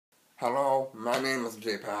Hello, my name is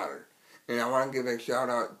Jay Potter, and I want to give a shout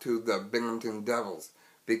out to the Binghamton Devils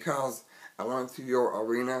because I went to your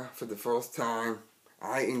arena for the first time.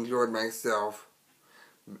 I enjoyed myself.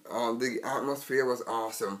 The atmosphere was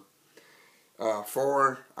awesome.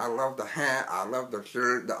 Forward, I love the hat, I love the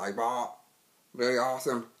shirt that I bought. Very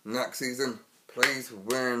awesome. Next season, please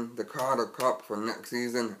win the Carter Cup for next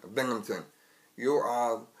season, Binghamton. You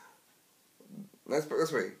are, let's put it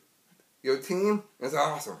this way, your team is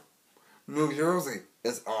awesome. New Jersey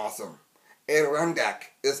is awesome.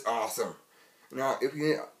 Adirondack is awesome. Now,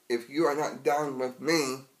 if you are not down with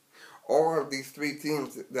me, all of these three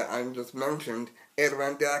teams that I just mentioned,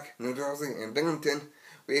 Adirondack, New Jersey, and Binghamton,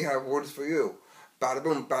 we have words for you. Bada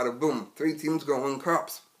boom, bada boom. 3 teams go win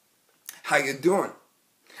cups. How you doing?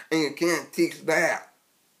 And you can't teach that.